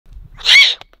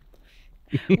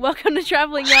Welcome to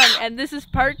Traveling Young, and this is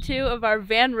part 2 of our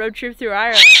van road trip through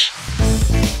Ireland.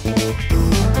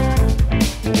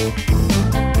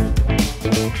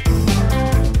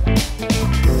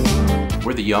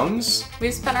 We're the Youngs.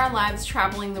 We've spent our lives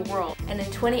traveling the world. And in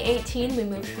 2018, we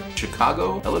moved from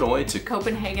Chicago, Illinois to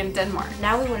Copenhagen, Denmark.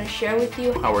 Now we want to share with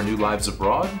you how our new lives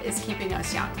abroad Is keeping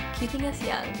us young. keeping us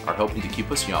young. are helping to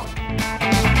keep us young.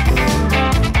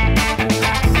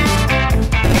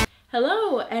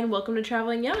 Hello, and welcome to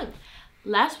Traveling Young.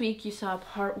 Last week, you saw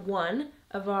part 1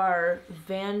 of our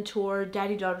van tour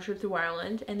daddy-daughter trip through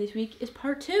Ireland, and this week is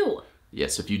part 2.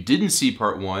 Yes, if you didn't see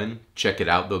part 1, check it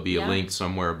out. There'll be a link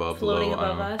somewhere Floating below.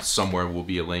 above us. Somewhere will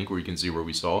be a link where you can see where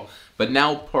we saw. But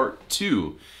now part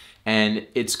 2, and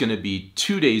it's going to be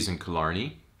 2 days in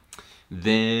Killarney.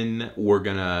 Then we're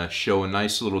going to show a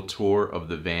nice little tour of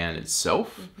the van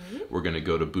itself. We're going to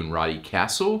go to Bunratty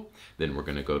Castle. Then we're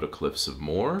going to go to Cliffs of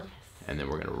Moher. And then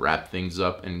we're going to wrap things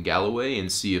up in Galloway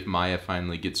and see if Maya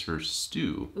finally gets her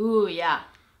stew. Ooh, yeah.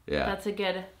 Yeah. That's a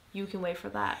good... You can wait for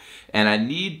that. And I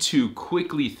need to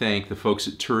quickly thank the folks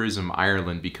at Tourism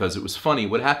Ireland, because it was funny.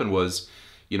 What happened was,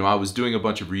 you know, I was doing a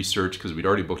bunch of research because we'd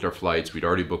already booked our flights, we'd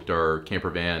already booked our camper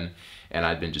van, and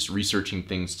I'd been just researching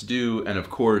things to do. And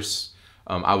of course,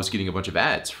 I was getting a bunch of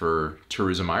ads for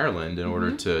Tourism Ireland in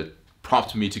order to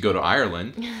prompt me to go to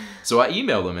Ireland. So I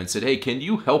emailed them and said, hey, can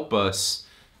you help us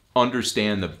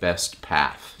understand the best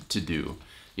path to do?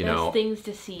 Best things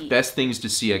to see. Best things to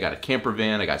see. I got a camper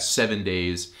van. I got 7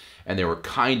 days, and they were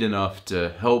kind enough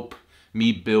to help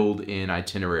me build an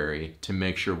itinerary to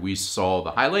make sure we saw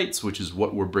the highlights, which is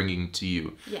what we're bringing to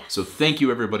you. Yes. So thank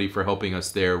you everybody for helping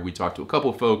us there. We talked to a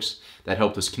couple of folks that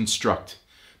helped us construct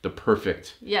the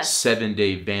perfect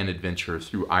 7-day van adventure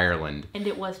through Ireland. And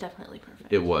it was definitely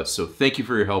perfect. It was. So thank you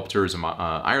for your help, Tourism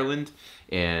Ireland.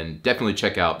 And definitely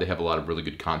check out, they have a lot of really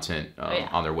good content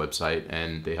on their website,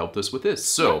 and they helped us with this.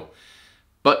 So,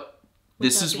 but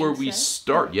this is where we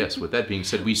start. Yes, with that being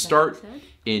said, we start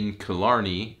in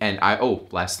Killarney. And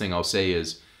last thing I'll say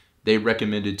is they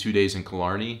recommended 2 days in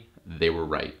Killarney. They were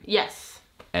right. Yes,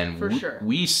 and for sure.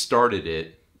 We started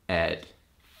it at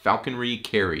Falconry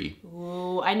Kerry.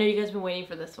 Ooh, I know you guys have been waiting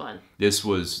for this one. This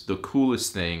was the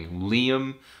coolest thing.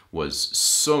 Liam was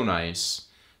so nice.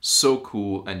 So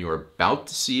cool, and you're about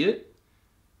to see it.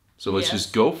 So let's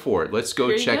just go for it. Let's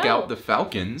go check out the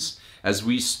Falcons as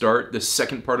we start the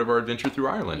second part of our adventure through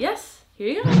Ireland. Yes, here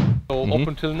you go. So up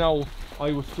until now,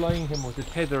 I was flying him with a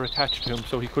tether attached to him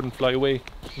so he couldn't fly away.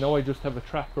 Now I just have a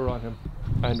tracker on him,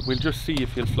 and we'll just see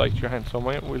if he'll fly to your hand. So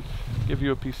we'll give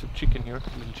you a piece of chicken here,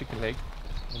 a little chicken leg,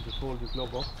 and just hold his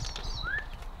glove up.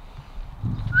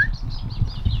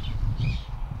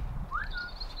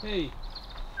 Hey!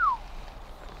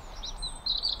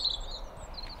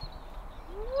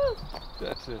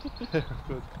 That's it. Good.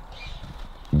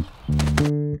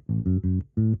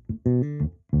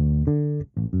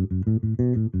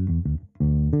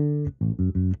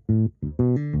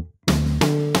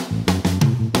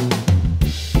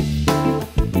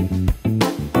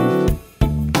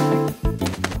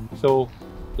 So,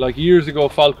 like years ago,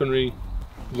 falconry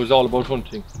was all about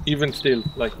hunting. Even still,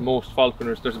 like most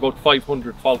falconers, there's about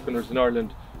 500 falconers in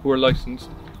Ireland who are licensed,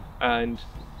 and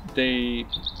they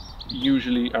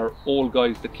usually are old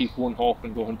guys that keep one hawk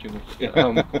and go hunting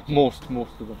with. Most of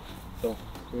them. So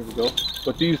here we go.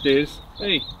 But these days,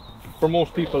 hey, for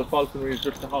most people, falconry is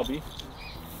just a hobby.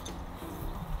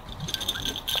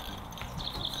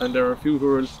 And there are a few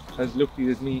who are as lucky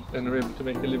as me and are able to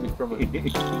make a living from it.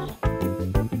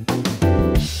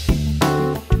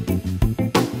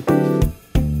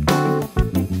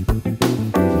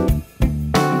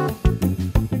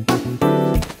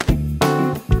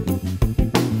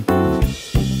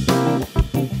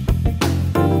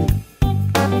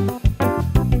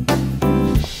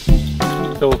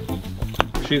 So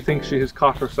she thinks she has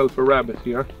caught herself a rabbit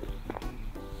here,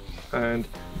 and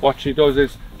what she does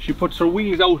is she puts her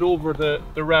wings out over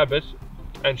the rabbit,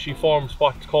 and she forms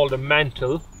what's called a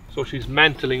mantle. So she's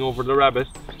mantling over the rabbit,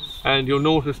 and you'll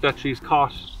notice that she's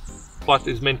caught what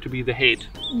is meant to be the head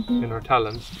in her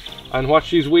talons. And what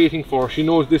she's waiting for, she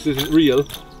knows this isn't real,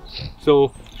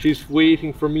 so she's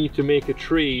waiting for me to make a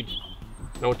trade.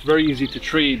 Now it's very easy to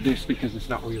trade this because it's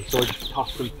not real, so I just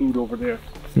toss some food over there,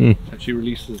 and she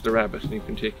releases the rabbit and you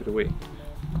can take it away.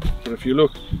 So if you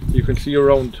look, you can see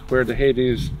around where the head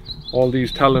is all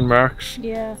these talon marks,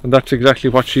 and that's exactly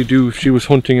what she'd do if she was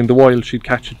hunting in the wild. She'd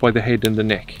catch it by the head and the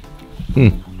neck.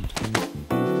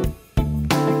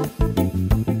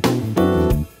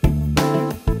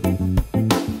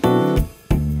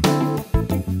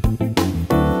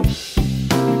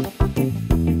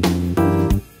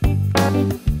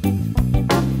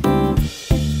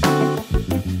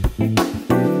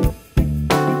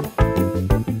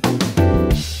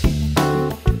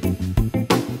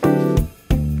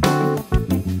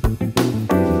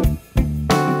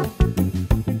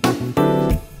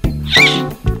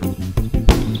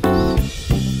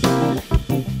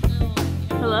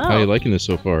 you liking this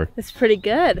so far? It's pretty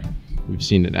good. We've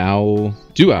seen an owl,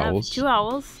 two owls. Two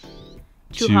owls.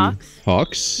 Two hawks.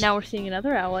 Hawks. Now we're seeing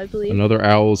another owl, I believe. Another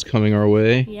owl is coming our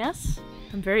way. Yes.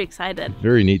 I'm very excited.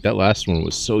 Very neat. That last one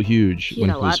was so huge when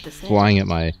he was flying at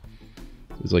my... It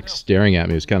was like staring at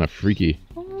me. It was kind of freaky.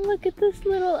 Oh, look at this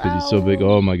little owl. Because he's so big.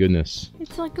 Oh my goodness.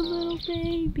 It's like a little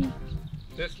baby.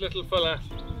 This little fella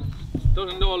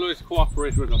doesn't always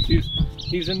cooperate with us.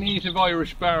 He's a native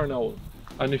Irish barn owl.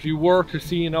 And if you were to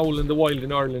see an owl in the wild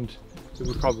in Ireland, it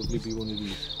would probably be one of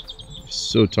these.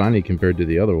 So tiny compared to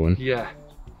the other one. Yeah.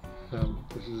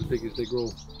 This is as big as they grow.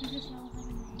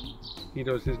 He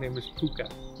does. His name is Puka.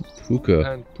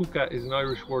 Puka. And Puka is an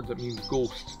Irish word that means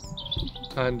ghost.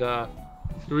 And the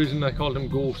reason I called him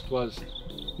ghost was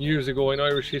years ago in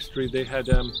Irish history they had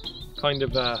kind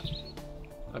of a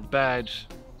bad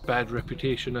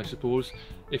reputation, I suppose.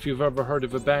 If you've ever heard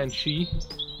of a banshee,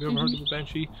 you ever heard of a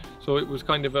banshee? So it was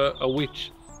kind of a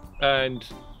witch, and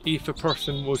if a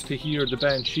person was to hear the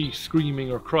banshee screaming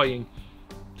or crying,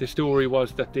 the story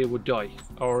was that they would die,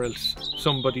 or else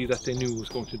somebody that they knew was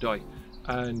going to die.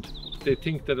 And they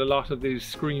think that a lot of these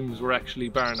screams were actually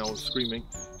barn owls screaming.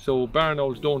 So barn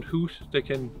owls don't hoot, they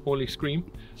can only scream.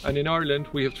 And in Ireland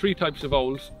we have 3 types of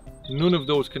owls. None of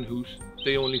those can hoot,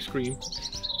 they only scream.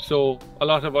 So a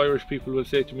lot of Irish people will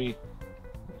say to me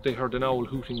they heard an owl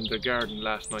hooting in their garden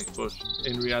last night, but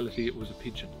in reality it was a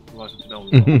pigeon, it wasn't an owl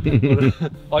at all.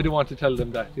 But I don't want to tell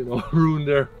them that, you know, ruin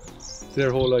their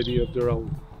whole idea of their owl.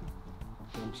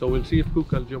 So we'll see if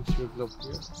Puka will jump through the glove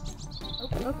here.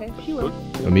 Okay, she will.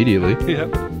 Immediately. Yeah.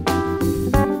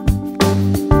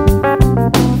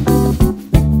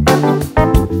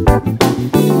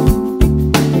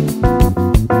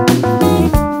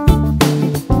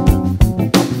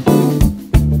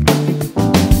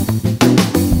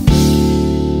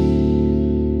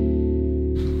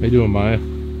 How you doing, Maya?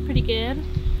 Pretty good.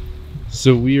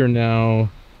 So we are now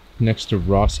next to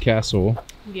Ross Castle.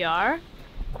 We are.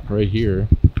 Right here.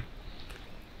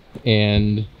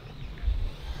 And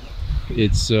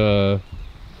it's on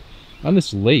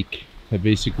this lake that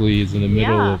basically is in the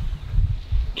middle of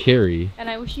Kerry. And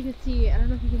I wish you could see, I don't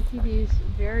know if you can see these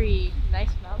very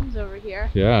nice mountains over here.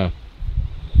 Yeah.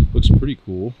 Looks pretty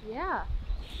cool. Yeah.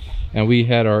 And we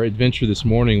had our adventure this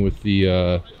morning with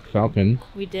the falcon.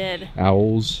 We did.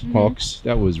 Owls, hawks.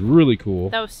 That was really cool.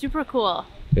 That was super cool.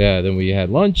 Yeah, then we had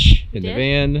lunch in the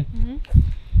van.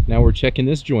 Now we're checking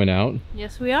this joint out.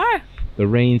 Yes, we are. The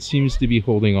rain seems to be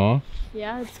holding off.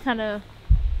 Yeah, it's kind of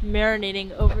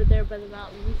marinating over there by the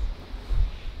mountains.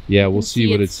 Yeah, we'll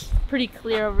see what it's... pretty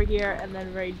clear over here and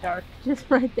then very dark just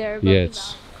right there. Yeah,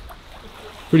 it's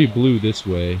pretty blue this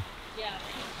way. Yeah.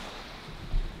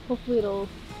 Hopefully it'll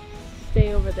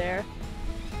stay over there.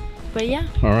 But yeah.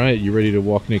 All right, you ready to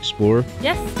walk and explore?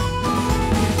 Yes.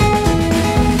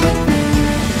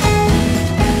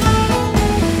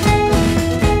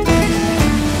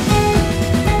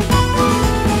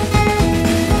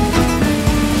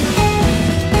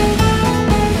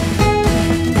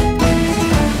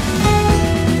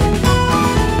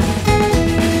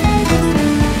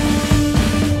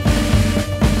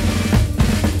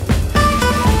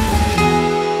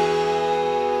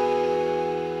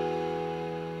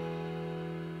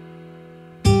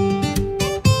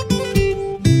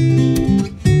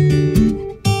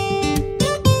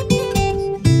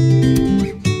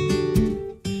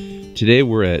 Today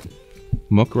we're at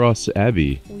Muckross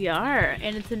Abbey. We are,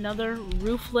 and it's another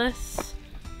roofless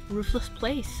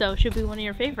place, so it should be one of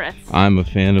your favorites. I'm a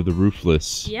fan of the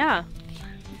roofless. Yeah.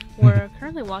 We're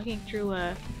currently walking through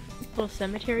a little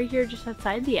cemetery here just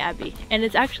outside the Abbey, and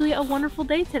it's actually a wonderful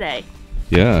day today.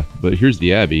 Yeah, but here's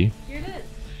the Abbey. Here it is.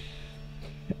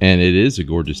 And it is a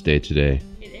gorgeous day today.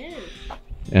 It is.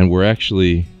 And we're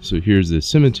actually, so here's the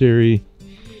cemetery.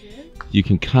 You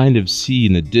can kind of see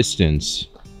in the distance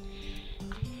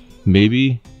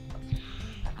maybe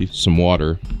some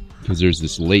water, because there's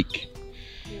this lake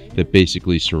that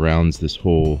basically surrounds this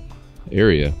whole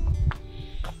area.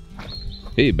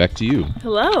 Hey, back to you.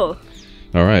 Hello.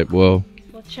 All right, well,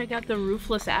 Let's check out the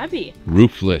roofless Abbey.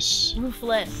 Roofless.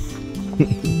 Roofless.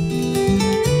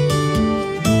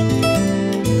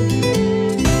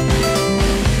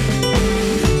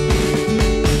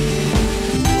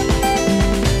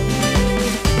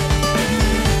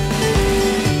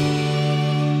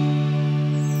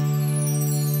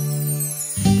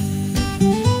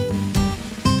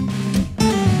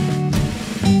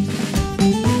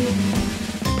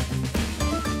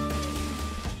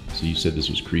 So you said this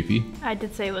was creepy? I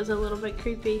did say it was a little bit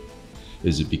creepy.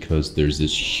 Is it because there's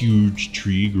this huge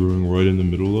tree growing right in the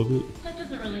middle of it? That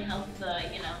doesn't really help the,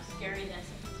 scariness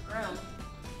of this room.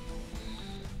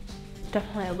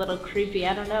 definitely a little creepy,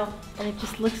 I don't know. And it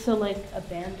just looks so like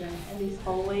abandoned. And these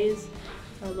hallways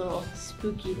are a little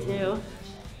spooky too.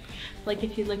 Like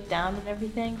if you look down and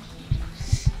everything.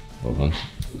 Hold on.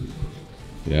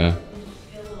 Yeah.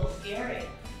 It's a little scary.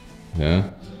 Yeah.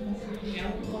 You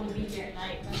don't want to be here at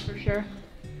night, that's for sure.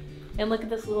 And look at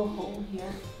this little hole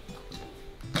here.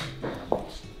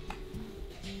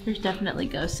 There's definitely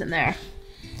ghosts in there.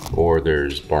 Or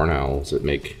there's barn owls that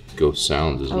make ghost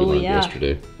sounds, as we learned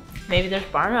yesterday. Maybe there's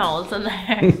barn owls in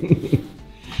there.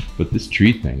 But this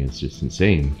tree thing is just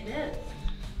insane. It is.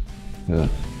 Yeah.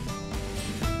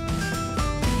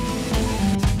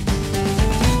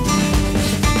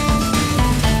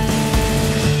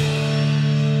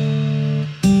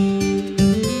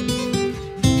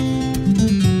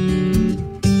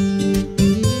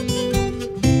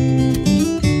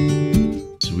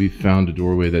 We found a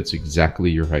doorway that's exactly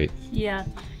your height. Yeah.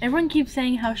 Everyone keeps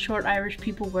saying how short Irish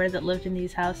people were that lived in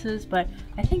these houses, but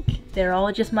I think they're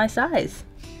all just my size.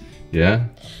 Yeah?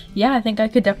 Yeah, I think I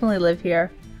could definitely live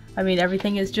here. I mean,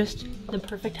 everything is just the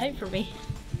perfect height for me.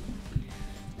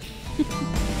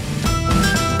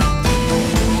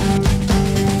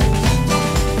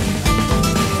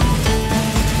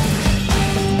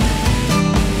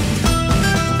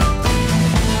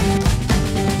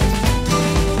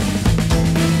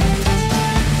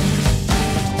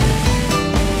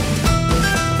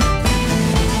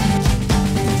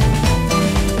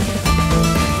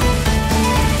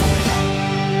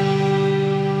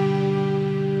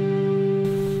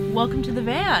 Welcome to the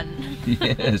van.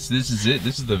 Yes, this is it.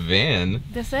 This is the van.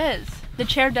 This is. The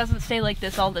chair doesn't stay like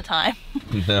this all the time.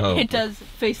 No. It does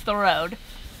face the road.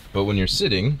 But when you're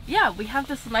sitting... Yeah, we have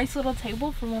this nice little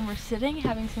table for when we're sitting,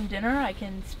 having some dinner. I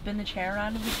can spin the chair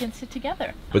around and we can sit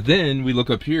together. But then we look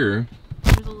up here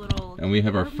There's a little and we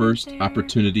have our first there.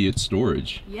 opportunity at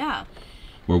storage. Yeah.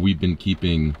 Where we've been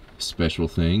keeping special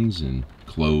things and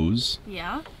clothes.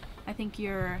 Yeah. I think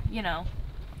your, you know,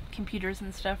 computers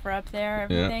and stuff are up there,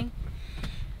 everything.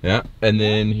 Yeah, and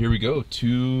then here we go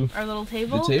to our little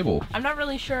table. The table. I'm not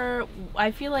really sure.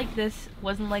 I feel like this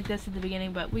wasn't like this at the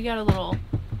beginning, but we got a little.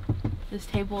 This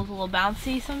table is a little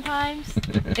bouncy sometimes.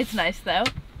 It's nice though.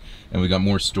 And we got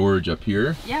more storage up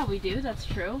here. Yeah, we do. That's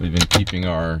true. We've been keeping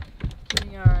our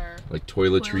like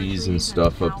toiletries and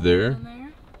stuff up there.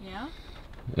 Yeah.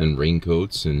 And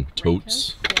raincoats and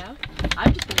totes. Yeah.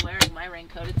 I've just been wearing my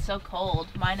raincoat. It's so cold.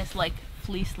 Mine is like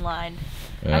fleece lined.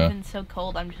 Yeah. I've been so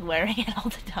cold, I'm just wearing it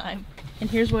all the time. And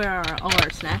here's where all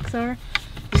our snacks are.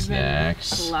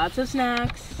 Snacks. Lots of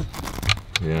snacks.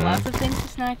 Yeah. Lots of things to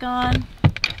snack on.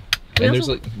 And there's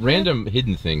like random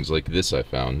hidden things like this I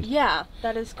found. Yeah,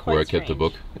 that is quite where I kept the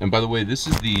book. And by the way, this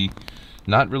is the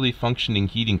not really functioning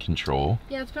heating control.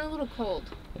 Yeah, it's been a little cold.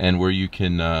 And where you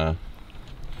can, oh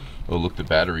look, the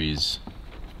battery,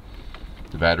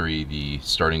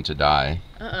 starting to die.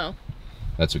 Uh-oh.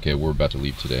 That's okay, we're about to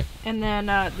leave today. And then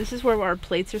this is where our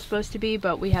plates are supposed to be,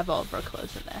 but we have all of our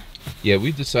clothes in there. Yeah,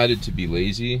 we decided to be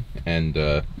lazy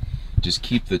and just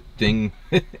keep the thing.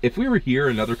 If we were here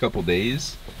another couple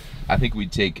days, I think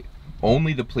we'd take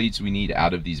only the plates we need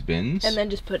out of these bins. And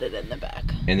then just put it in the back.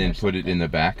 And then put it in the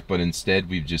back, but instead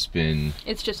we've just been...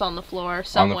 It's just on the floor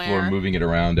somewhere. On the floor, moving it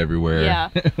around everywhere. Yeah,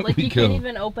 like you can't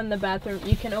even open the bathroom.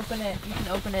 You can open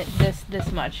it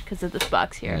this much because of this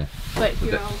box here. Yeah. But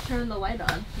here, I'll turn the light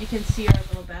on. You can see our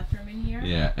little bathroom in here.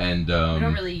 Yeah, and... we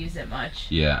don't really use it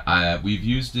much. Yeah, I've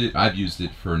used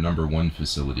it for #1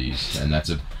 facilities, and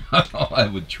that's all I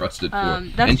would trust it for.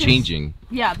 And changing.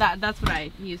 Yeah, that's what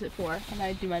I use it for, and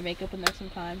I do my makeup in there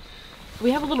sometimes.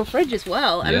 We have a little fridge as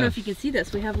well. I don't know if you can see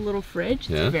this. We have a little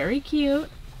fridge. It's very cute.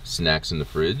 Snacks in the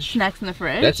fridge. Snacks in the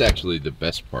fridge. That's actually the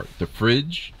best part. The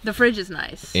fridge. The fridge is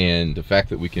nice. And the fact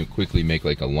that we can quickly make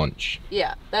like a lunch.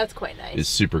 Yeah, that's quite nice. Is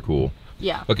super cool.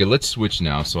 Yeah. Okay, let's switch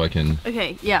now so I can...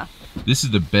 Okay, yeah. This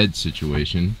is the bed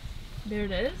situation. There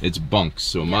it is. It's bunks.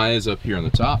 So Maya's up here on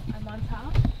the top. I'm on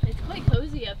top. It's quite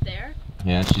cozy up there.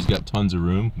 Yeah, she's got tons of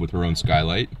room with her own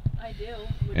skylight. I do.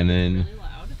 And then really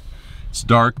loud. It's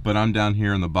dark, but I'm down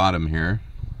here on the bottom here.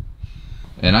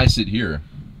 And I sit here.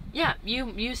 Yeah,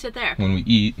 you sit there. When we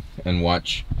eat and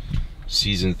watch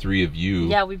season 3 of You.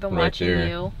 Yeah, we've been watching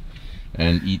You.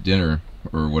 And eat dinner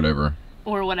or whatever.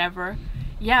 Or whatever.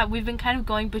 Yeah, we've been kind of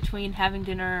going between having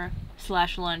dinner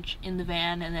 / lunch in the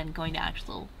van and then going to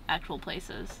actual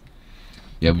places.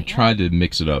 Yeah, we tried to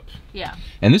mix it up. Yeah.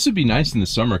 And this would be nice in the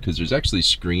summer because there's actually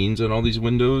screens on all these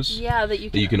windows. Yeah, that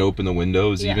you can open the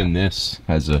windows. Yeah. Even this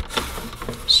has a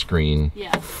screen.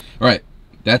 Yeah. All right,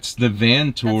 that's the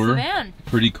van tour. That's the van.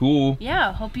 Pretty cool.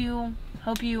 Yeah, hope you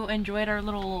enjoyed our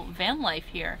little van life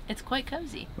here. It's quite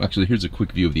cozy. Actually, here's a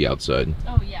quick view of the outside.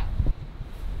 Oh yeah.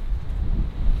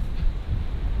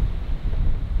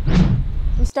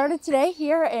 We started today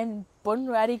here in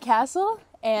Bunratty Castle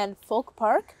and Folk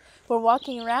Park. We're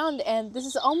walking around and this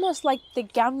is almost like the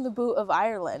Gamla of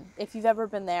Ireland, if you've ever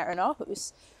been there in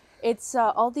Aarhus. It's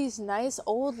all these nice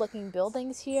old looking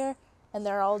buildings here and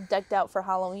they're all decked out for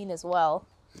Halloween as well.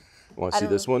 Want to see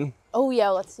this one? Oh yeah,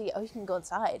 let's see. Oh, you can go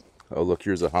inside. Oh, look,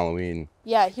 here's a Halloween.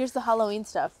 Yeah, here's the Halloween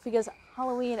stuff because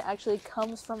Halloween actually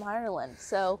comes from Ireland.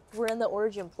 So we're in the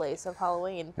origin place of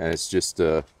Halloween. And it's just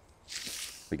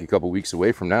like a couple weeks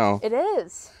away from now. It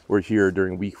is. We're here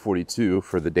during week 42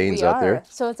 for the Danes We out are. there.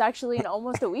 So it's actually in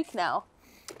almost a week now.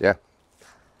 Yeah.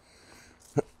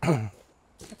 Let's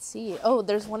see. Oh,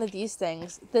 there's one of these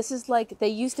things. This is like, they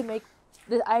used to make,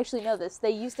 I actually know this, they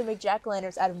used to make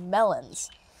jack-o'-lanterns out of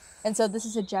melons. And so this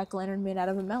is a jack-o'-lantern made out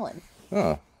of a melon.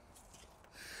 Oh.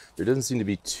 There doesn't seem to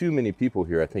be too many people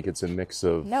here. I think it's a mix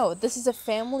of... No, this is a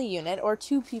family unit or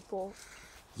two people.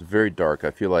 It's very dark.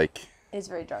 I feel like... It is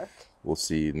very dark. We'll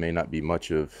see. It may not be much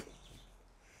of...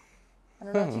 I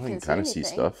don't know if you can kind of see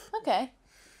see stuff. Okay.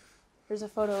 There's a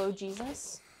photo of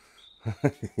Jesus.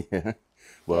 Yeah.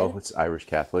 Well, Yeah. it's Irish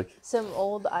Catholic. Some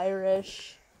old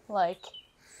Irish, like,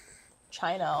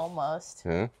 china almost.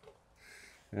 Yeah.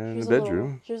 And Here's the a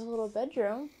bedroom. Here's a little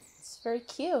bedroom. It's very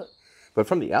cute. But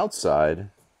from the outside,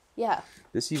 Yeah.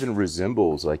 this even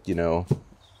resembles, like, you know...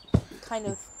 Kind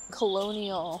of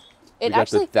colonial. We It got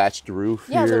actually... the thatched roof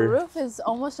Yeah, here. the roof is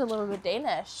almost a little bit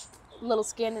Danish. A little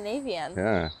Scandinavian.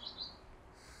 Yeah.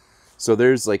 So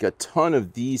there's like a ton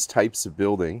of these types of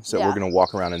buildings that Yeah. we're going to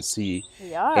walk around and see.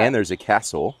 We are. And there's a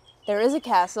castle. There is a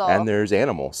castle. And there's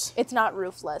animals. It's not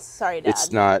roofless. Sorry, Dad.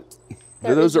 It's not...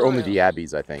 There those is are a only roof. the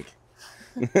abbeys, I think.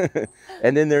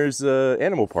 And then there's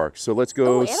animal park. So let's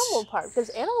go... Oh, animal park. There's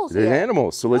animals There's here.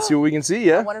 animals. So let's see what we can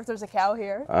see, I yeah? wonder if there's a cow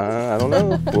here. I don't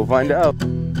know. We'll find out.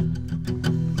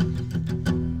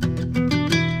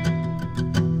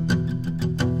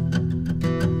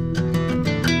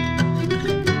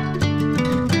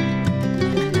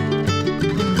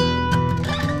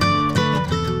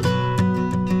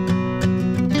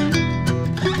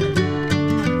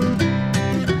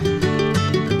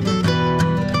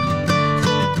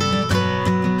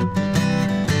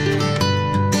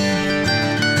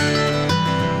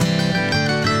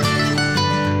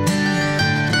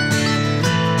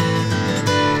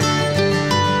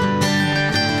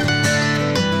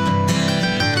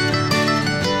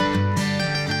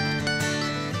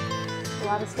 A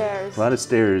lot of stairs. A lot of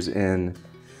stairs and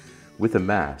with a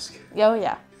mask. Oh,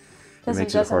 yeah. It Doesn't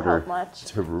makes it harder help much.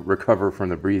 to recover from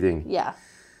the breathing. Yeah.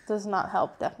 Does not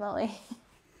help, definitely.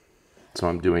 So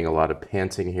I'm doing a lot of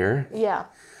panting here. Yeah.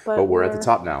 But we're at the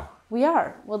top now. We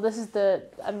are. Well, this is the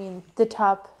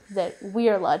top that we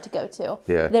are allowed to go to.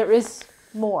 Yeah. There is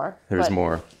more. There's but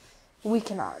more. We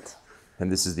cannot.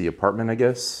 And this is the apartment, I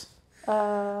guess.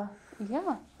 Yeah.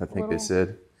 I think they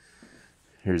said.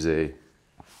 Here's a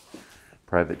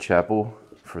private chapel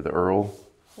for the Earl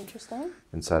Interesting.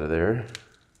 inside of there.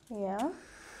 Yeah.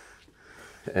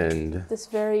 And This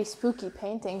very spooky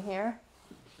painting here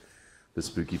the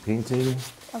spooky painting.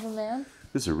 of a man.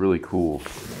 This is really cool.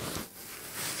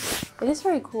 It is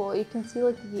very cool. You can see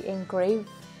like the engravement.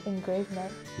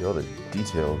 All the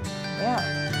detail.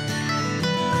 Yeah.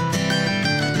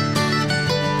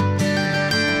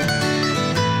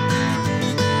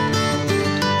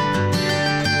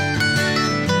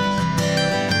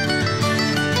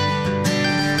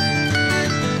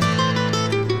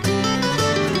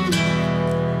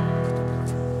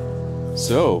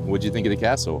 So, what'd you think of the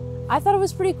castle? I thought it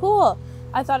was pretty cool.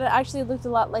 I thought it actually looked a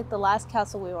lot like the last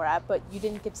castle we were at, but you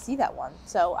didn't get to see that one.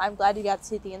 So I'm glad you got to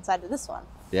see the inside of this one.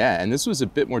 Yeah, and this was a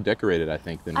bit more decorated, I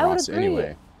think, than I would Ross agree.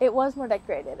 anyway. It was more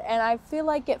decorated, and I feel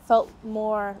like it felt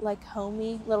more like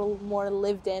homey, a little more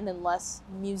lived in and less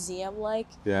museum-like.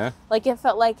 Yeah? Like it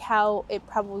felt like how it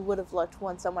probably would have looked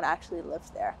when someone actually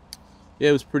lived there. Yeah,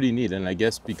 it was pretty neat. And I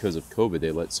guess because of COVID, they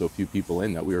let so few people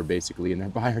in that we were basically in there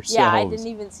by ourselves. Yeah, I didn't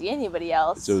even see anybody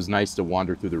else. So it was nice to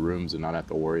wander through the rooms and not have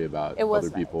to worry about It was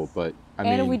other people. nice. But I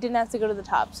mean, and we didn't have to go to the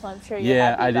top, so I'm sure you're yeah,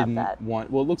 happy I about didn't that.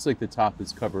 want. Well, it looks like the top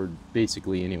is covered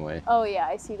basically anyway. Oh yeah,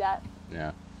 I see that.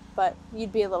 Yeah. But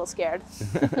you'd be a little scared.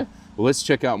 Well, let's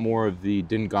check out more of the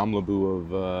Din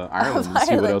Gamlabu of Ireland and see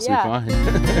what Ireland, else yeah. we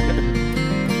find.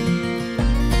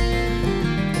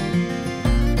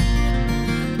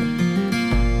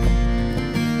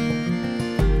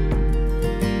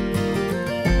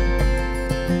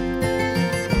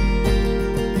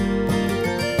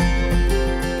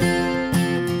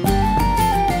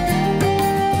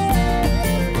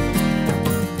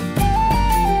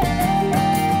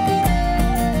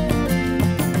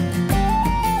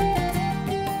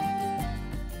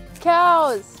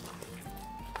 Cows!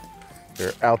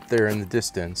 They're out there in the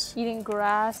distance. Eating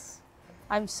grass.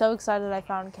 I'm so excited I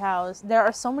found cows. There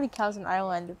are so many cows in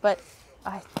Ireland, but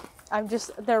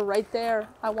they're right there.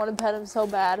 I want to pet them so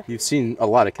bad. You've seen a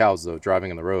lot of cows, though, driving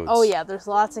on the roads. Oh, yeah, there's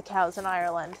lots of cows in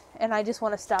Ireland, and I just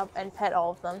want to stop and pet all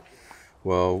of them.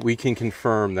 Well, we can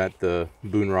confirm that the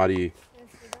Bunratty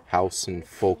house and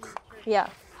folk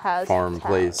farm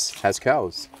place has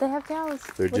cows. They have cows.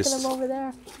 They're Look just at them over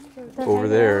there. They're over hanging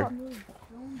there. out.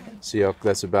 See,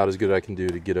 that's about as good I can do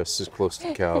to get us as close to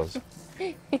the cows.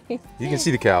 You can see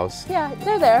the cows. Yeah,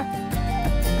 they're there.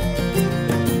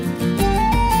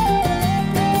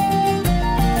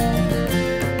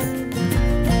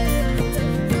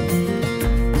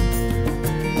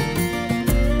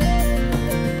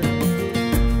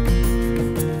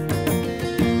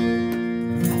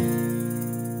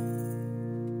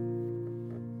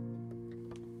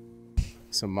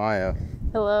 So Maya,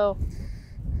 Hello.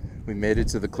 we made it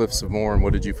to the Cliffs of Moher, and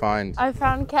what did you find? I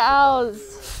found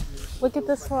cows. Look at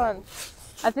this one.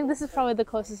 I think this is probably the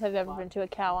closest I've ever been to a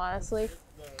cow, honestly.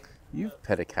 You've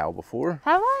pet a cow before.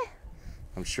 Have I?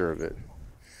 I'm sure of it.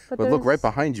 But there's- look, right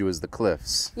behind you is the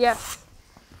cliffs. Yes.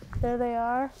 There they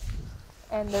are.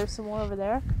 And there's some more over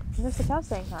there. And there's the cow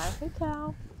saying hi. Hey,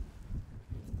 cow.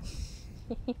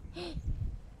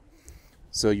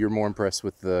 So you're more impressed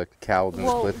with the cow than the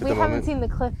Well, cliff at we the haven't moment? seen the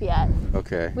cliff yet.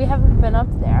 Okay. We haven't been up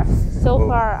there. So Well-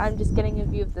 far, I'm just getting a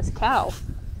view of this cow,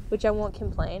 which I won't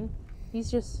complain. He's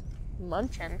just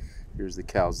munching. Here's the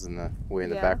cows way in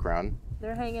the Yeah. background.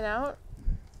 They're hanging out.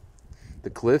 The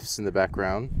cliffs in the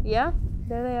background. Yeah,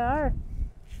 there they are.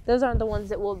 Those aren't the ones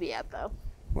that we'll be at, though.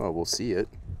 Well, we'll see it.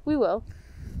 We will.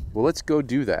 Well, let's go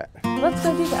do that. Let's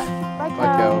go do that. Bye, Bye,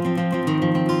 cow.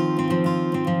 cow.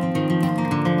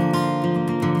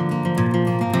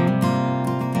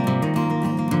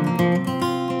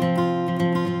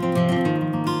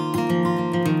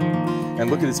 And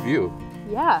look at this view.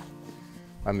 Yeah,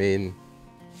 I mean,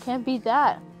 can't beat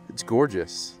that. it's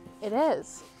gorgeous. It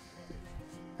is.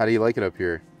 How do you like it up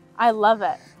here? I love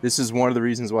it. This is one of the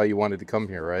reasons why you wanted to come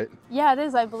here, right? Yeah, it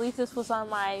is. I believe this was on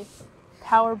my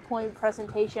PowerPoint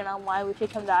presentation on why we should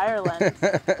come to Ireland.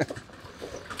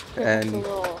 And It's a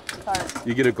little cart.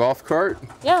 you get a golf cart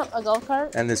Yeah, a golf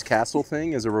cart. and this castle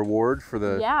thing as a reward for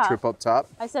the Yeah. trip up top.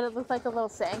 I said it looked like a little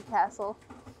sand castle.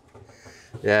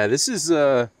 Yeah, this is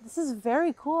This is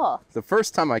very cool. the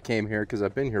first time I came here, because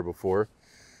I've been here before.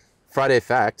 Friday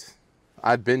fact,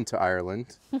 I've been to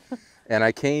Ireland and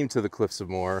I came to the Cliffs of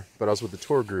Moher, but I was with the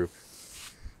tour group.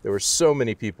 There were so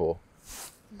many people.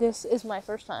 This is my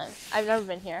first time. I've never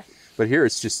been here. But here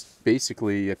it's just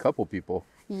basically a couple people.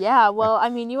 Yeah, well, I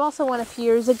mean, you also went a few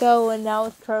years ago, and now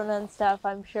with Corona and stuff,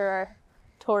 I'm sure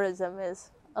tourism is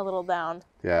a little down,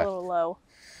 Yeah. a little low.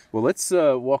 Well, let's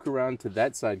walk around to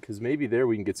that side, because maybe there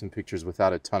we can get some pictures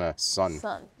without a ton of sun.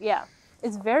 Sun, yeah.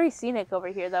 It's very scenic over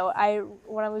here, though.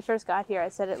 When we first got here, I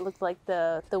said it looked like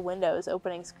the windows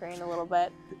opening screen a little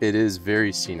bit. It is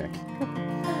very scenic.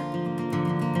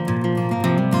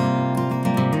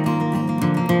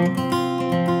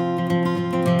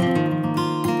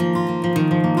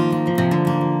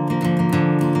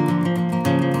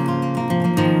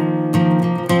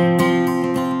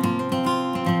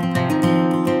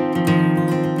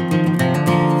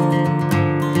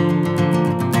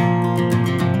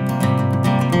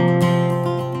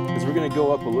 Because we're going to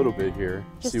go up a little bit here,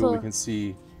 Just see what we a- can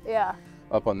see Yeah,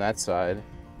 up on that side.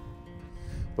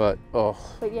 But, oh,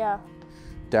 but yeah,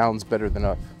 down's better than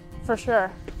up. for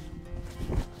sure.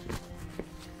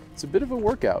 It's a bit of a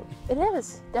workout. It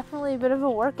is definitely a bit of a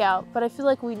workout, but I feel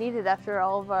like we need it after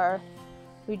all of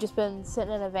we've just been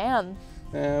sitting in a van.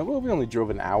 Well, we only drove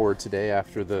an hour today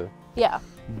after the Yeah,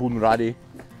 Bunratty.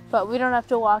 but we don't have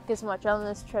to walk as much on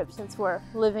this trip since we're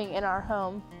living in our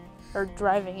home or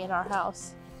driving in our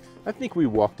house. I think we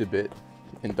walked a bit.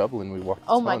 In Dublin, we walked a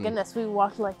Oh my ton. goodness, we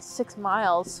walked like 6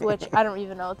 miles, which I don't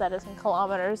even know what that is in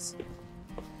kilometers.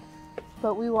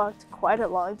 But we walked quite a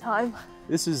long time.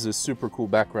 This is a super cool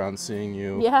background seeing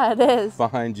you Yeah, it is.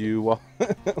 behind you while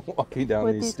walking down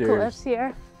With these these stairs. cliffs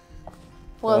here.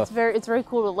 Well, Uh. it's very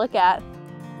cool to look at.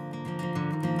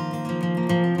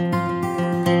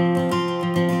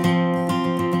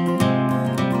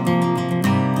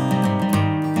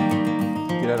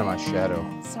 Get out of my shadow.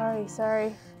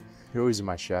 Sorry. You're always in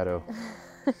my shadow.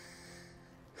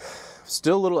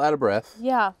 Still a little out of breath.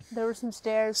 Yeah, there were some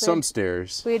stairs. Some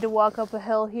stairs. We had to walk up a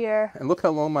hill here. And look how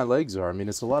long my legs are. I mean,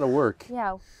 it's a lot of work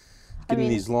Yeah. getting mean-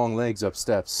 these long legs up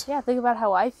steps. Yeah, think about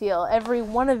how I feel. Every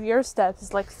one of your steps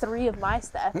is like 3 of my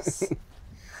steps.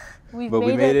 But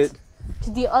we made it.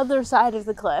 to the other side of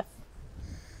the cliff.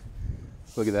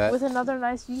 Look at that. With another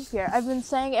nice view here. I've been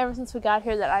saying ever since we got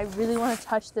here that I really want to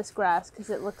touch this grass because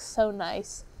it looks so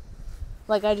nice.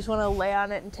 Like, I just want to lay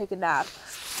on it and take a nap.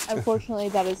 Unfortunately,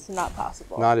 that is not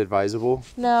possible. Not advisable.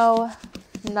 No,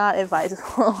 not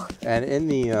advisable. And in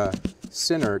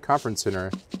the conference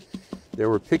center, there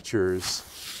were pictures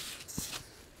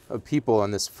of people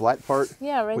on this flat part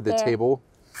Yeah, right with there. the table,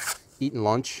 eating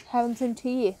lunch, Having some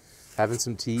tea. having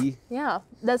some tea. Yeah,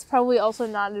 that's probably also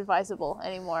not advisable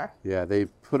anymore. Yeah, they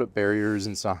put up barriers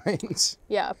and signs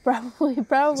Yeah, probably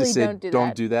to say don't do that.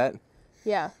 don't do that.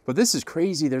 Yeah. But this is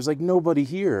crazy. There's like nobody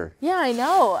here. Yeah, I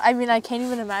know. I mean, I can't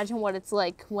even imagine what it's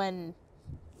like when,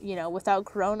 you know, without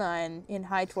Corona and in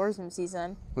high tourism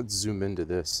season. Let's zoom into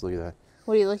this. Look at that.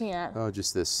 What are you looking at? Oh,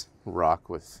 just this rock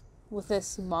with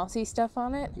This mossy stuff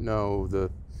on it? the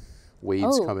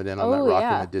waves Oh. coming in on that rock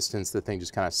yeah. in the distance. The thing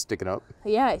just kind of sticking up.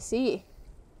 Yeah, I see.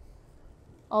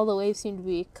 All the waves seem to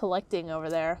be collecting over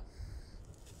there.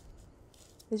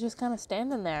 It's just kind of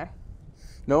standing there.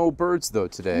 No birds though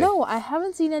today. No, I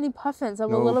haven't seen any puffins. I'm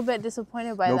a No- little bit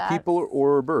disappointed by No that. people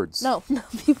or birds. No, no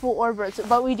people or birds.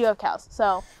 But we do have cows,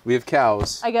 so We have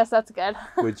cows, I guess that's good.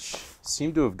 which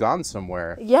seem to have gone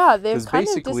somewhere. Yeah, they've 'Cause kind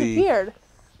of basically, disappeared.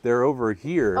 They're over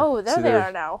here. Oh, there so they they're-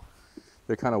 are now.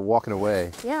 They're kind of walking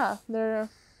away. Yeah, they're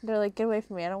like, get away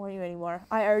from me. I don't want you anymore.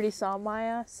 I already saw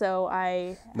Maya, so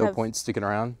I No have... point sticking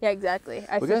around. Yeah, exactly.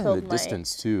 I Look at it in fulfilled the my...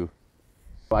 distance too.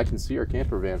 Well, I can see our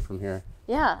camper van from here.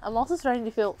 Yeah, I'm also starting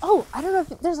to feel... Oh, I don't know if...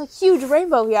 There's a huge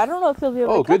rainbow here. I don't know if you'll be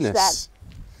able Oh to catch goodness!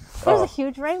 that. There's Oh, a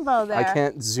huge rainbow there. I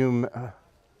can't zoom.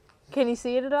 Can you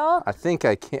see it at all? I think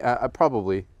I can't. I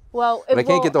probably. Well, But I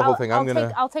can't get the whole thing.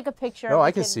 I'll take a picture. No, and I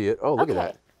we can see it. Oh, look at Okay.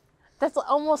 that. That's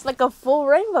almost like a full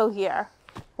rainbow here.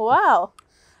 Wow.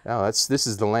 Oh, this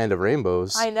is the land of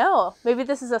rainbows. I know. Maybe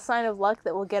this is a sign of luck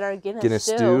that we'll get our Guinness, Guinness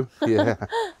stew. Yeah.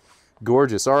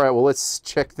 Gorgeous. All right, well, let's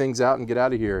check things out and get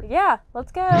out of here. Yeah,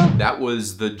 let's go. That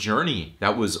was the journey.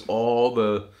 That was all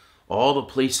the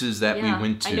places that we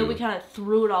went to. I know we kind of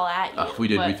threw it all at you. We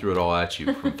did. We but- threw it all at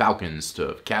you, from falcons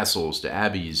to castles to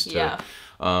abbeys to Yeah.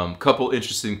 couple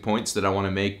interesting points that I want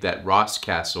to make. That Ross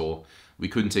Castle, we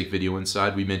couldn't take video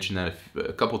inside. We mentioned that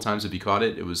a couple times if you caught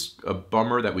it. It was a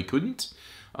bummer that we couldn't.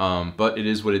 But it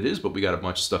is what it is. But we got a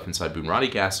bunch of stuff inside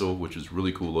Bunratty Castle, which was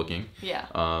really cool looking. Yeah.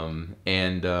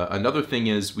 And another thing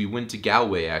is we went to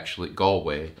Galway, I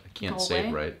can't say it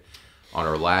Galway? right, on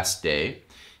our last day.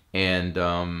 And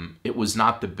it was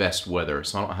not the best weather,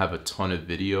 so I don't have a ton of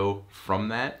video from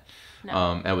that. No.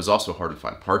 And it was also hard to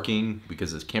find parking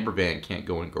because this camper van can't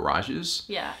go in garages.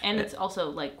 Yeah, and it's also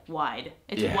like wide.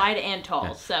 It's Yeah. wide and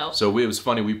tall, so So it was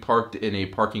funny, we parked in a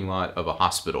parking lot of a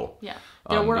hospital. yeah.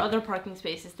 There were other parking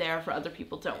spaces there for other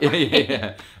people to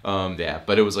Yeah.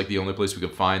 But it was like the only place we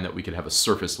could find that we could have a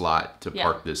surface lot to Yeah.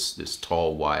 park this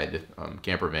tall, wide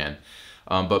camper van.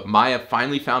 But Maya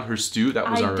finally found her stew. That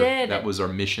was I did. That was our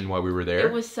mission while we were there.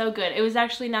 It was so good. It was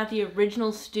actually not the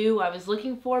original stew I was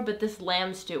looking for, but this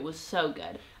lamb stew was so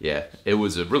good. Yeah, it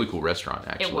was a really cool restaurant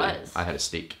actually. was. I had a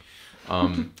steak.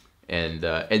 And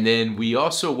then we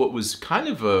also, what was kind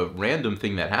of a random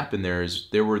thing that happened there is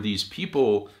there were these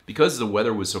people, because the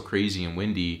weather was so crazy and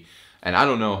windy, and I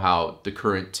don't know how the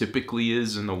current typically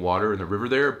is in the water in the river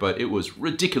there, but it was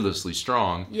ridiculously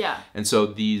strong. Yeah. And so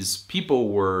these people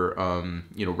were,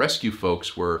 rescue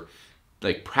folks were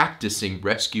like practicing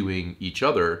rescuing each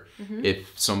other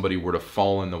if somebody were to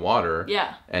fall in the water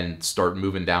Yeah. and start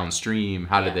moving downstream.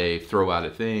 How Yeah. do they throw out a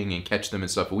thing and catch them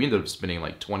and stuff? We ended up spending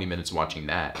like 20 minutes watching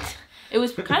that. It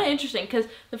was kind of interesting because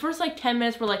the first like 10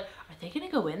 minutes were like, are they going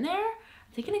to go in there?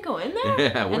 Are they going to go in there?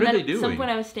 Yeah, what and are then they At doing? some point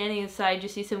I was standing inside, you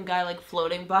see some guy like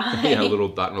floating by. Yeah, a little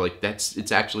dot, and we're like,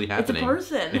 it's actually It's a happening.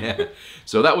 person. Yeah.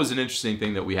 So that was an interesting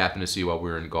thing that we happened to see while we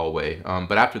were in Galway.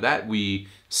 But after that, we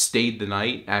stayed the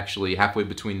night, actually halfway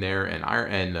between there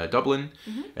and Dublin,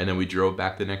 and then we drove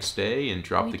back the next day and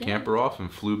dropped We the did. camper off and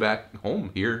flew back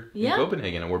home here in Yeah.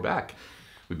 Copenhagen, and we're back.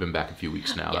 We've been back a few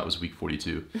weeks now. Yeah. That was week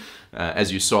 42.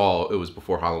 As you saw, it was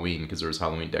before Halloween because there was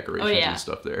Halloween decorations yeah. and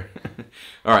stuff there.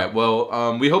 All right.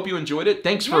 Well, we hope you enjoyed it.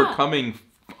 Thanks for Yeah. coming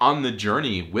on the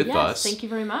journey with Yes, us. thank you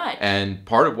very much. And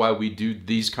part of why we do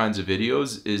these kinds of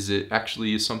videos is it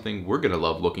actually is something we're going to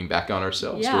love looking back on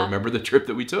ourselves to Yeah. remember the trip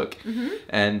that we took.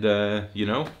 And,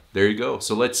 there you go.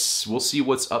 So we'll see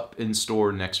what's up in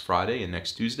store next Friday and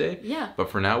next Tuesday. Yeah. But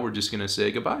for now, we're just going to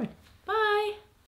say goodbye.